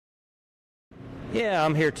Yeah,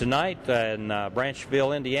 I'm here tonight in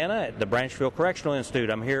Branchville, Indiana, at the Branchville Correctional Institute.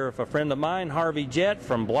 I'm here with a friend of mine, Harvey Jett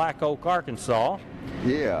from Black Oak, Arkansas.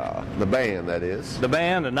 Yeah, the band, that is. The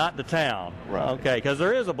band and not the town. Right. Okay, because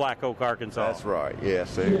there is a Black Oak, Arkansas. That's right.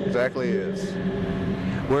 Yes, it exactly is.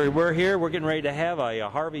 We're here. We're getting ready to have a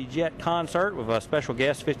Harvey Jett concert with a special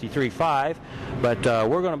guest, 53.5. But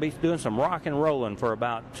we're going to be doing some rock and rolling for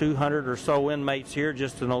about 200 or so inmates here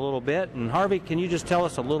just in a little bit. And Harvey, can you just tell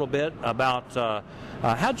us a little bit about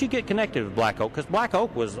how'd you get connected with Black Oak? Because Black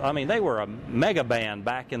Oak was, I mean, they were a mega band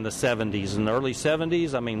back in the 70s, in the early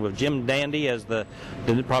 70s. I mean, with Jim Dandy as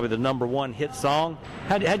probably the #1 hit song.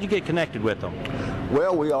 How'd you get connected with them?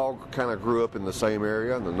 Well, we all kind of grew up in the same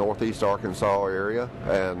area, in the northeast Arkansas area,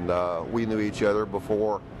 and we knew each other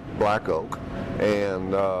before Black Oak.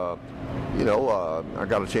 And, I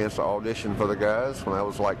got a chance to audition for the guys when I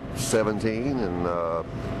was like 17, and,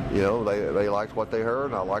 they liked what they heard,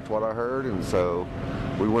 and I liked what I heard, and so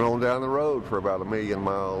we went on down the road for about 1,000,000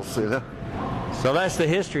 miles, you know. So that's the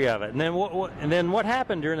history of it. And then what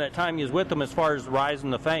happened during that time you was with them as far as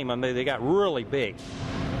rising to fame? I mean, they got really big.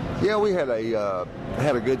 Yeah, we had a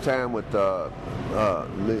good time with the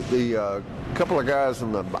couple of guys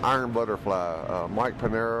in the Iron Butterfly, Mike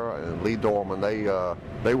Panera and Lee Dorman.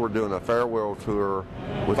 They were doing a farewell tour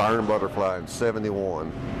with Iron Butterfly in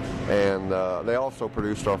 '71, and they also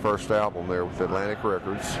produced our first album there with Atlantic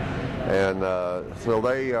Records. And so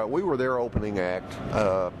we were their opening act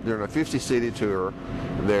during a 50-city tour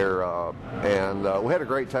there, and we had a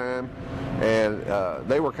great time. And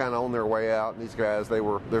they were kind of on their way out. And these guys,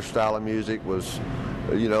 their style of music was,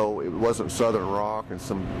 it wasn't Southern rock, and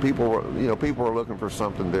some people were looking for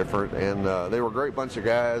something different. And they were a great bunch of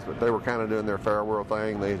guys, but they were kind of doing their farewell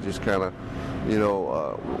thing. They just kind of,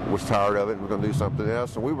 was tired of it and was going to do something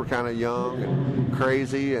else. And we were kind of young and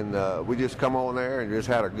crazy, and we just come on there and just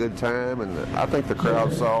had a good time. And I think the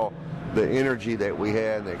crowd saw the energy that we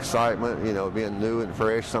had and the excitement, being new and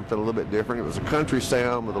fresh, something a little bit different. It was a country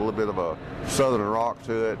sound with a little bit of a Southern rock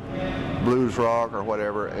to it, blues rock or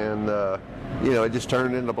whatever, and it just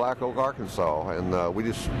turned into Black Oak, Arkansas. And we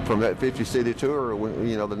just, from that 50-city tour,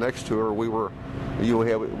 the next tour,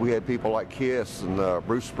 we had people like Kiss and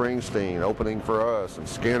Bruce Springsteen opening for us, and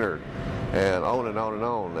Skinner, and on and on and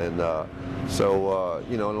on. And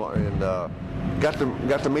got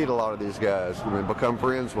to meet a lot of these guys. Become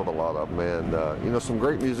friends with a lot of them, and some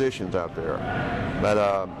great musicians out there. But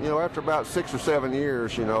after about 6 or 7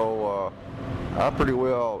 years, I pretty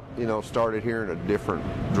well started hearing a different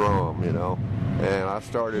drum, and I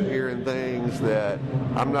started hearing things that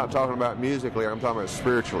I'm not talking about musically, I'm talking about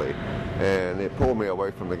spiritually, and it pulled me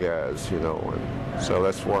away from the guys, and so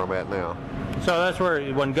that's where I'm at now. So that's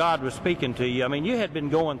where, when God was speaking to you, I mean, you had been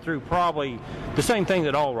going through probably the same thing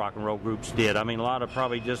that all rock and roll groups did. I mean, a lot of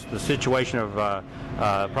probably just the situation of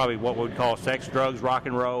probably what we would call sex, drugs, rock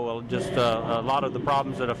and roll, just a lot of the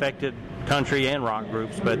problems that affected country and rock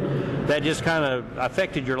groups. But that just kind of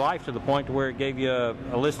affected your life to the point to where it gave you a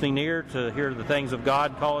listening ear to hear the things of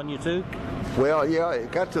God calling you to? Well, yeah,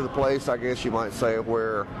 it got to the place, I guess you might say,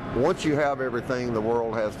 where once you have everything the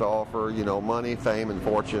world has to offer, money, fame, and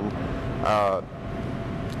fortune,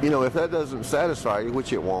 if that doesn't satisfy you,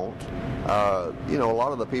 which it won't, a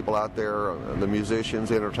lot of the people out there, the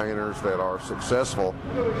musicians, entertainers that are successful,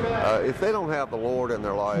 if they don't have the Lord in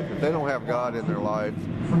their life, if they don't have God in their life,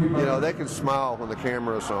 they can smile when the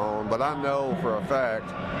camera's on, but I know for a fact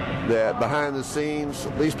that behind the scenes,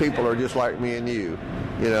 these people are just like me and you,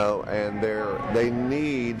 and they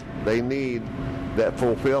need that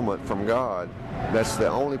fulfillment from God. That's the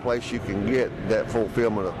only place you can get that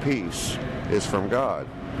fulfillment of peace is from God.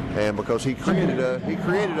 And because He created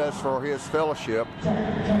us for His fellowship,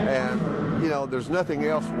 and there's nothing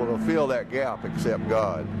else will fill that gap except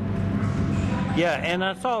God. Yeah, and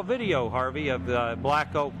I saw a video, Harvey, of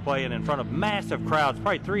Black Oak playing in front of massive crowds,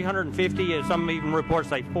 probably 350, and some even reports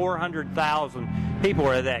say 400,000 people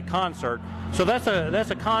were at that concert. So that's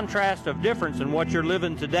a contrast of difference in what you're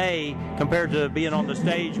living today compared to being on the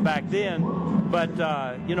stage back then. But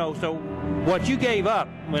so what you gave up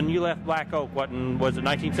when you left Black Oak, was it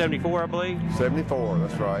 1974, I believe? 74,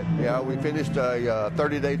 that's right. Yeah, we finished a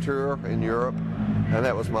 30-day tour in Europe, and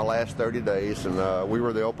that was my last 30 days, and we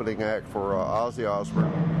were the opening act for Ozzy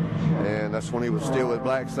Osbourne, and that's when he was still with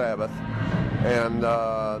Black Sabbath. And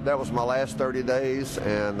that was my last 30 days,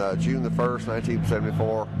 and June the 1st,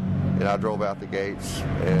 1974, and I drove out the gates,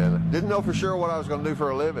 and didn't know for sure what I was going to do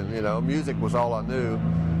for a living. Music was all I knew,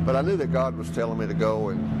 but I knew that God was telling me to go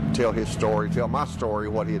and tell His story, tell my story,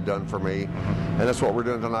 what He had done for me, and that's what we're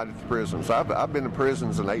doing tonight at the prison. So I've been in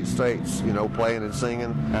prisons in 8 states, playing and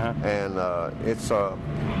singing, and it's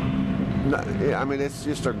I mean, it's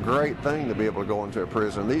just a great thing to be able to go into a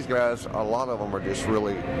prison. These guys, a lot of them are just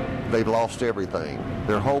really, they've lost everything.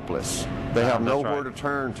 They're hopeless. They have nowhere to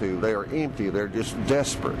turn to. They are empty. They're just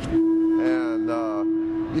desperate. And,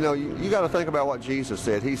 you know, you got to think about what Jesus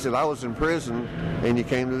said. He said, I was in prison and you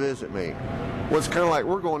came to visit me. Well, it's kind of like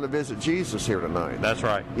we're going to visit Jesus here tonight. That's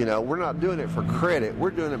right. You know, we're not doing it for credit.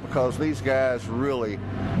 We're doing it because these guys really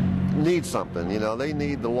need something. You know, they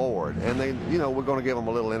need the Lord. And they, you know, we're going to give them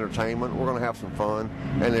a little entertainment. We're going to have some fun.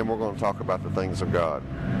 And then we're going to talk about the things of God.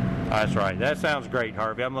 That's right. That sounds great,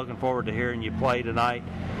 Harvey. I'm looking forward to hearing you play tonight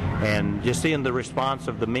and just seeing the response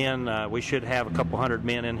of the men. We should have a couple hundred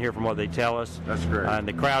men in here from what they tell us. That's great. And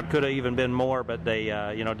the crowd could have even been more, but they,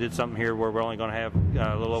 you know, did something here where we're only going to have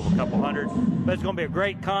a little over a couple hundred. But it's going to be a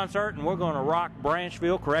great concert, and we're going to rock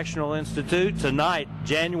Branchville Correctional Institute tonight,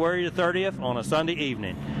 January the 30th, on a Sunday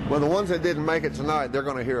evening. Well, the ones that didn't make it tonight, they're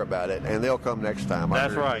going to hear about it, and they'll come next time.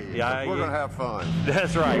 That's right. Yeah, we're going to have fun.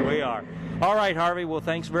 That's right. We are. All right, Harvey. Well,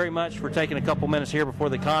 thanks very much for taking a couple minutes here before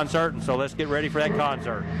the concert, and so let's get ready for that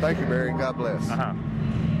concert. Thank you, Barry. God bless.